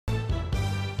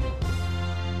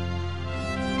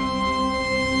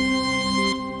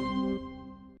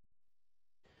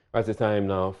It's the time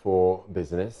now for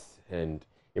business, and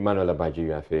Emmanuel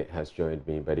Abaji has joined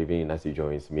me. But even as he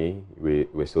joins me,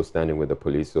 we're still standing with the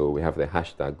police, so we have the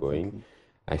hashtag going.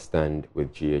 I stand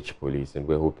with GH Police, and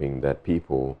we're hoping that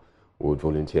people would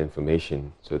volunteer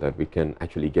information so that we can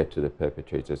actually get to the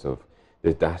perpetrators of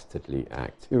this dastardly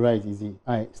act. You're right, Izzy.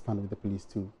 I stand with the police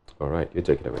too. All right, you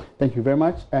take it away. Thank you very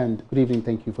much, and good evening.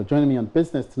 Thank you for joining me on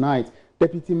Business Tonight.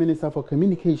 Deputy Minister for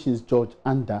Communications, George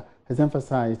Anda, has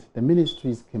emphasized the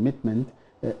ministry's commitment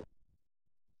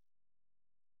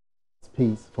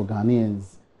space for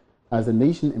Ghanaians as the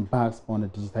nation embarks on a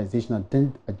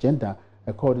digitization agenda.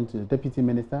 According to the Deputy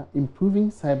Minister,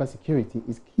 improving cybersecurity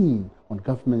is key on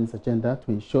government's agenda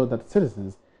to ensure that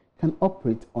citizens can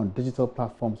operate on digital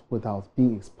platforms without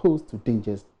being exposed to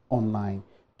dangers online.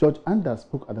 George Anda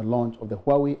spoke at the launch of the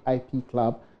Huawei IP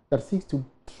Club that seeks to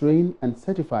train and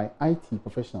certify IT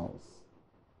professionals.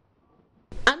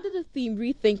 Under the theme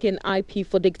Rethinking IP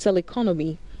for Digital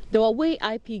Economy, the Huawei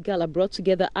IP Gala brought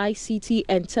together ICT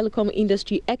and telecom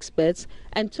industry experts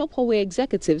and top Huawei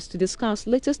executives to discuss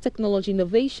latest technology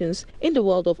innovations in the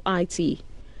world of IT.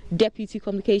 Deputy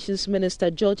Communications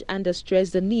Minister George Anda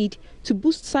stressed the need to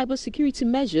boost cybersecurity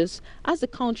measures as the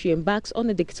country embarks on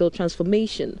a digital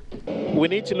transformation. We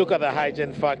need to look at the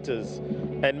hygiene factors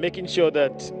and making sure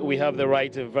that we have the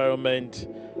right environment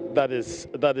that is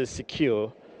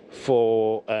secure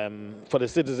for the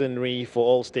citizenry, for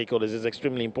all stakeholders, is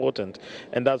extremely important.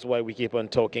 And that's why we keep on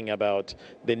talking about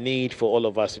the need for all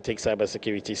of us to take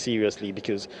cybersecurity seriously,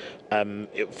 because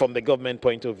from the government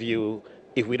point of view,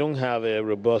 if we don't have a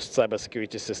robust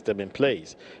cybersecurity system in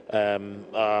place,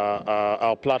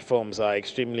 our platforms are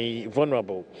extremely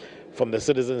vulnerable. From the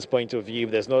citizens' point of view,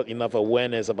 if there's not enough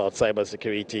awareness about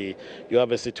cybersecurity, you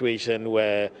have a situation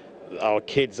where our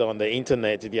kids are on the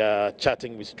internet, they are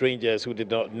chatting with strangers who did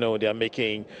not know, they are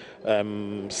making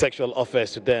sexual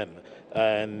offers to them.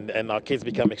 And our kids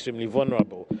become extremely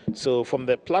vulnerable. So from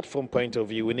the platform point of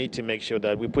view, we need to make sure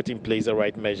that we put in place the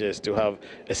right measures to have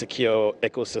a secure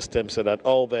ecosystem so that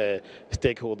all the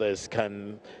stakeholders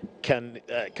can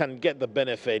get the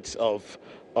benefits of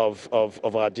our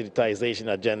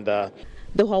digitization agenda.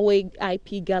 The Huawei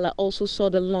IP Gala also saw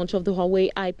the launch of the Huawei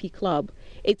IP Club.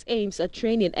 It aims at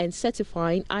training and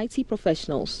certifying IT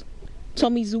professionals.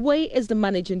 Tommy Zue is the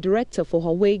managing director for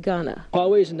Huawei Ghana.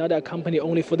 Huawei is not a company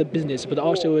only for the business, but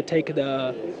also take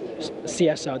the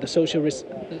CSR, the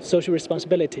social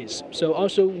responsibilities. So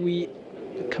also we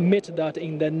commit that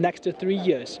in the next 3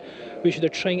 years, we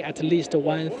should train at least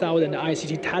 1,000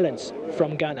 ICT talents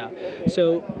from Ghana.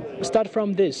 So start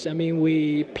from this. I mean,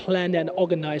 we planned and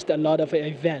organized a lot of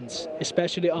events,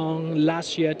 especially on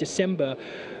last year, December,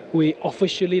 we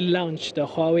officially launched the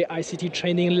Huawei ICT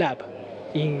Training Lab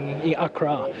in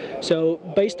Accra. So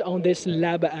based on this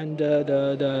lab and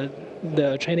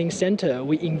the training center,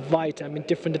 we invite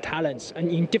different talents and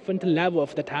in different level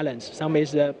of the talents. Some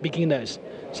is the beginners,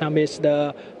 some is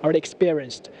the already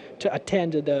experienced to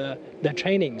attend the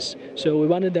trainings. So we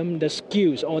wanted them the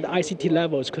skills or the ICT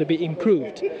levels could be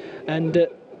improved. And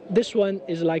this one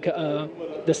is like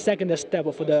the second step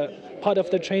for the part of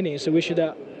the training. So we should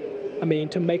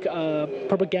to make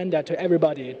propaganda to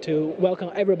everybody, to welcome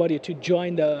everybody to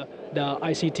join the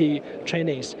ICT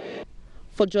trainings.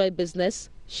 For Joy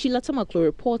Business, Sheila Tamaklo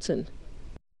reporting.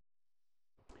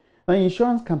 Now,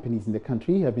 insurance companies in the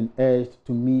country have been urged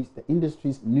to meet the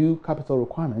industry's new capital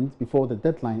requirements before the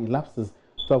deadline elapses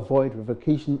to avoid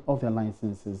revocation of their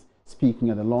licenses. Speaking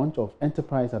at the launch of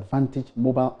Enterprise Advantage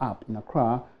mobile app in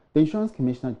Accra, the Insurance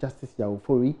Commissioner Justice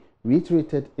Yaufori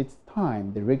reiterated it's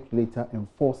time the regulator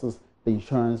enforces the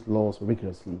insurance laws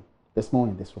rigorously. There's more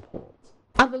in this report.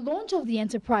 At the launch of the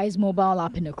Enterprise mobile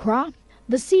app in Accra,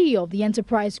 the CEO of the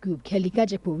Enterprise Group, Kelly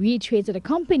Gajekpo, reiterated the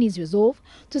company's resolve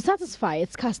to satisfy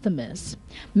its customers.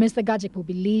 Mr. Gajekpo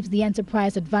believes the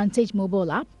Enterprise Advantage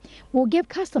mobile app will give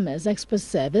customers expert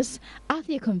service at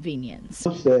their convenience.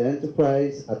 The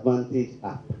Enterprise Advantage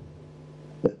app,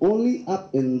 the only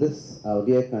app in this our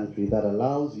dear country that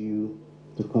allows you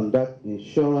to conduct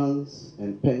insurance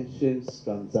and pensions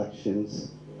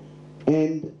transactions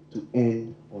end to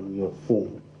end on your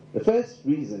phone. The first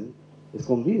reason is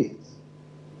convenience.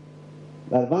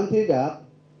 The Advantage app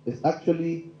is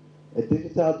actually a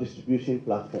digital distribution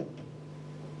platform.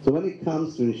 So when it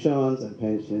comes to insurance and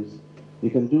pensions,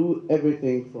 you can do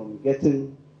everything from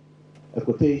getting a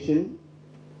quotation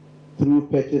through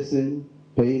purchasing,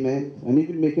 payment, and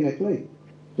even making a claim,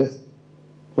 just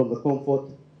from the comfort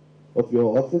of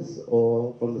your office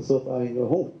or from the sofa in your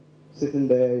home. Sitting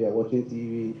there, you're watching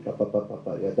TV,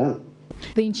 you're done.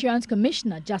 The Insurance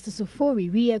Commissioner, Justice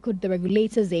Ofori, re-echoed the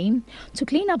regulator's aim to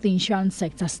clean up the insurance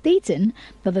sector, stating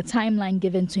that the timeline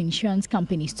given to insurance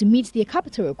companies to meet their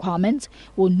capital requirements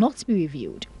will not be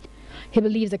reviewed. He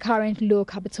believes the current low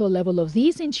capital level of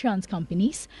these insurance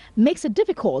companies makes it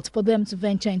difficult for them to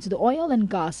venture into the oil and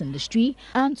gas industry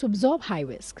and to absorb high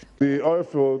risk. The oil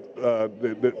field,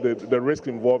 the risk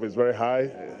involved is very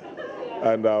high,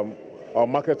 and our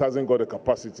market hasn't got the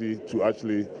capacity to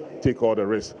actually take all the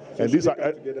risk. And these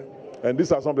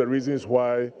are some of the reasons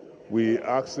why we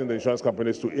asking the insurance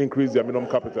companies to increase their minimum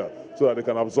capital so that they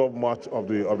can absorb much of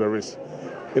the risk.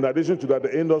 In addition to that,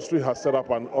 the industry has set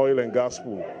up an oil and gas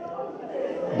pool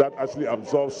that actually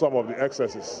absorbs some of the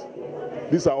excesses.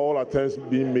 These are all attempts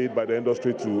being made by the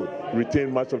industry to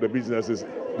retain much of the businesses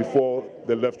before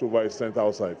the leftover is sent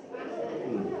outside.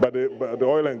 But the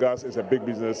oil and gas is a big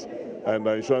business, and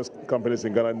the insurance companies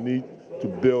in Ghana need to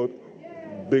build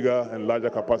bigger and larger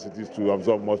capacities to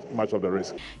absorb much of the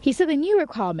risk. He said the new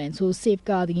requirements will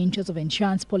safeguard the interests of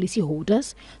insurance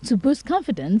policyholders to boost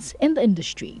confidence in the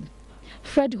industry.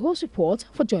 Fred Ho's report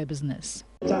for Joy Business.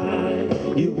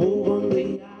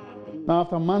 Now,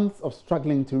 after months of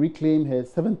struggling to reclaim her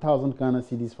 7,000 Ghana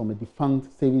cedis from a defunct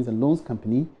savings and loans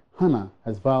company, Hannah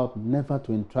has vowed never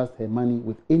to entrust her money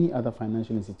with any other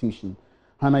financial institution.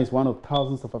 Hannah is one of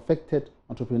thousands of affected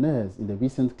entrepreneurs in the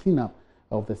recent cleanup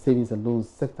of the savings and loans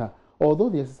sector. Although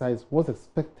the exercise was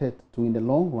expected to, in the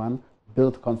long run,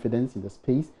 build confidence in the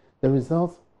space, the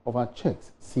results of our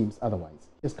checks seems otherwise.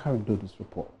 Here's Karen Dodu's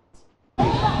report.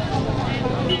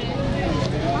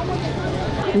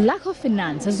 Lack of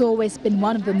finance has always been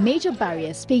one of the major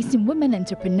barriers facing women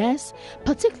entrepreneurs,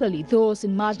 particularly those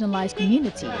in marginalized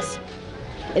communities.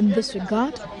 In this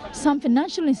regard, some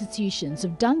financial institutions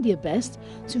have done their best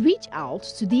to reach out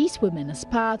to these women as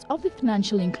part of the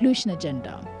financial inclusion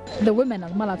agenda. The women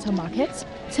at Malata Markets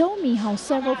tell me how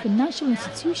several financial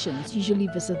institutions usually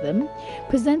visit them,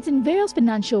 presenting various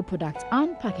financial products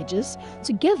and packages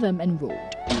to get them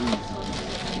enrolled.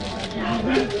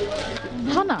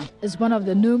 Hannah is one of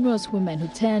the numerous women who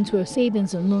turn to a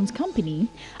savings and loans company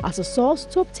as a source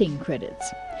to obtain credit.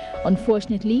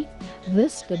 Unfortunately,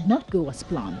 this did not go as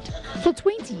planned. For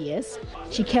 20 years,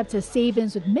 she kept her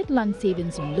savings with Midland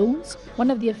Savings and Loans,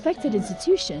 one of the affected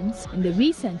institutions in the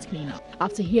recent cleanup.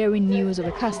 After hearing news of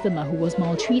a customer who was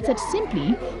maltreated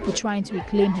simply for trying to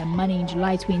reclaim her money in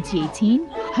July 2018,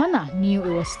 Hannah knew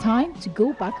it was time to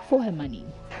go back for her money.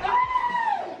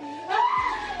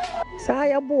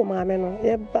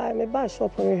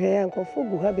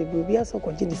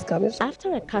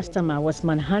 After a customer was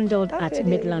manhandled at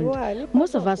Midland,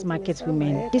 most of us market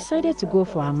women decided to go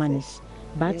for our monies.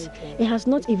 But it has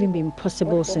not even been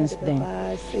possible since then.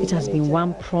 It has been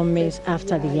one promise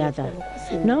after the other.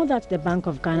 Now that the Bank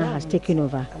of Ghana has taken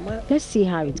over, let's see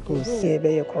how it goes.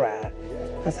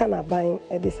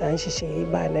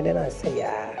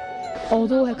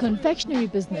 Although her confectionery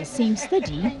business seems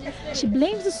steady, she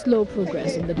blames the slow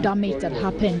progress on the damage that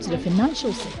happened to the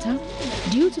financial sector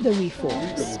due to the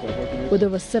reforms. With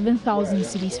over 7,000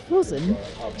 cedis frozen,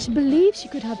 she believes she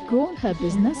could have grown her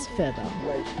business further.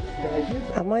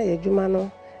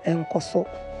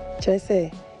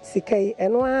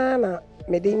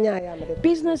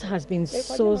 Business has been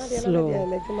so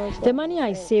slow. The money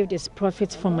I saved is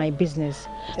profits from my business.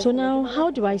 So now,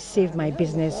 how do I save my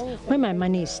business when my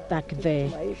money is stuck there?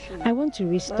 I want to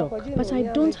restock, but I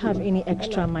don't have any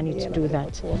extra money to do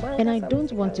that. And I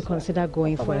don't want to consider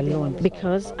going for a loan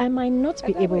because I might not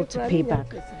be able to pay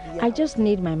back. I just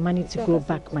need my money to grow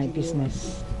back my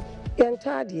business.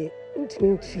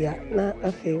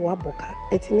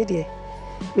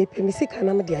 It's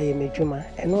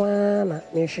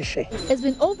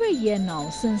been over a year now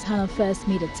since Hannah first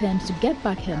made attempts to get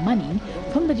back her money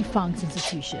from the defunct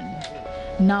institution.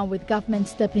 Now, with government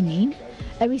stepping in,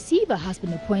 a receiver has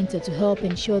been appointed to help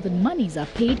ensure that monies are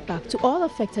paid back to all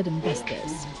affected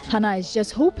investors. Hannah is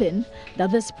just hoping that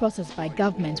this process by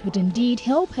government would indeed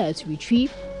help her to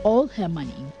retrieve all her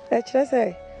money.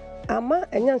 I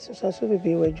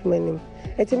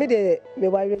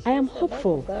am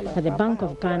hopeful that the Bank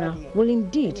of Ghana will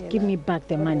indeed give me back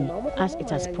the money as it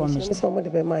has promised.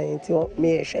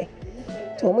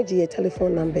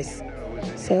 Telephone numbers.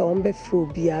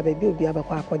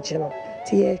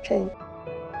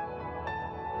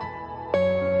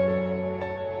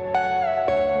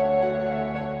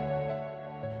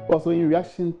 Also, in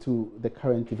reaction to the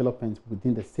current developments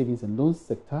within the savings and loans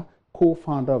sector,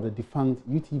 co-founder of the defunct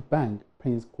UT Bank,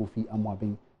 Prince Kofi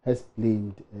Amoabeng, has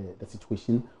blamed the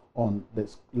situation on the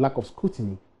lack of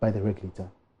scrutiny by the regulator.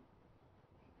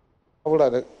 What are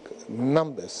the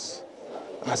numbers?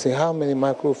 I say how many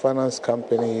microfinance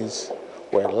companies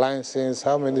were licensed,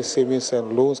 how many savings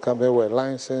and loans companies were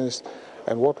licensed,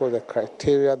 and what were the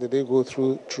criteria that they go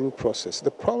through process.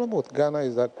 The problem with Ghana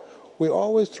is that we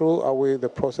always throw away the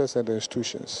process and the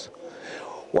institutions.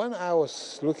 When I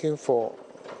was looking for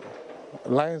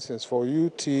license for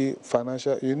UT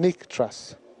Financial Unique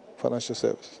Trust Financial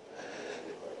Service,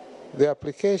 the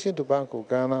application to Bank of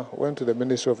Ghana went to the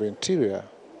Ministry of Interior.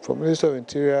 From Ministry of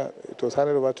Interior, it was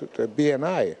handed over to the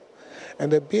BNI.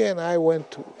 And the BNI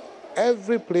went to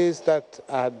every place that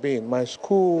I had been, my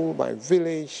school, my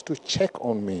village, to check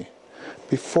on me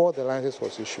before the license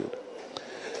was issued.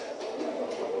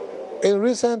 In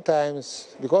recent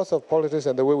times, because of politics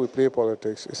and the way we play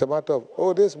politics, it's a matter of,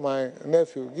 oh, this is my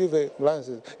nephew, give a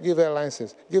license, give a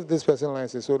license, give this person a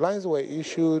license. So licenses were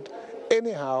issued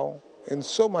anyhow in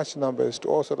so much numbers to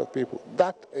all sorts of people.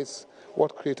 That is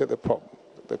what created the problem.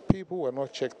 The people were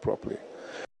not checked properly.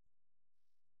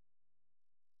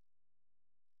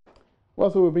 Well,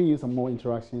 so we'll bring you some more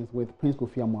interactions with Prince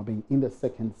Kofi Amoabeng in the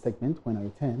second segment when I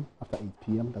return after 8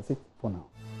 p.m. That's it for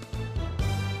now.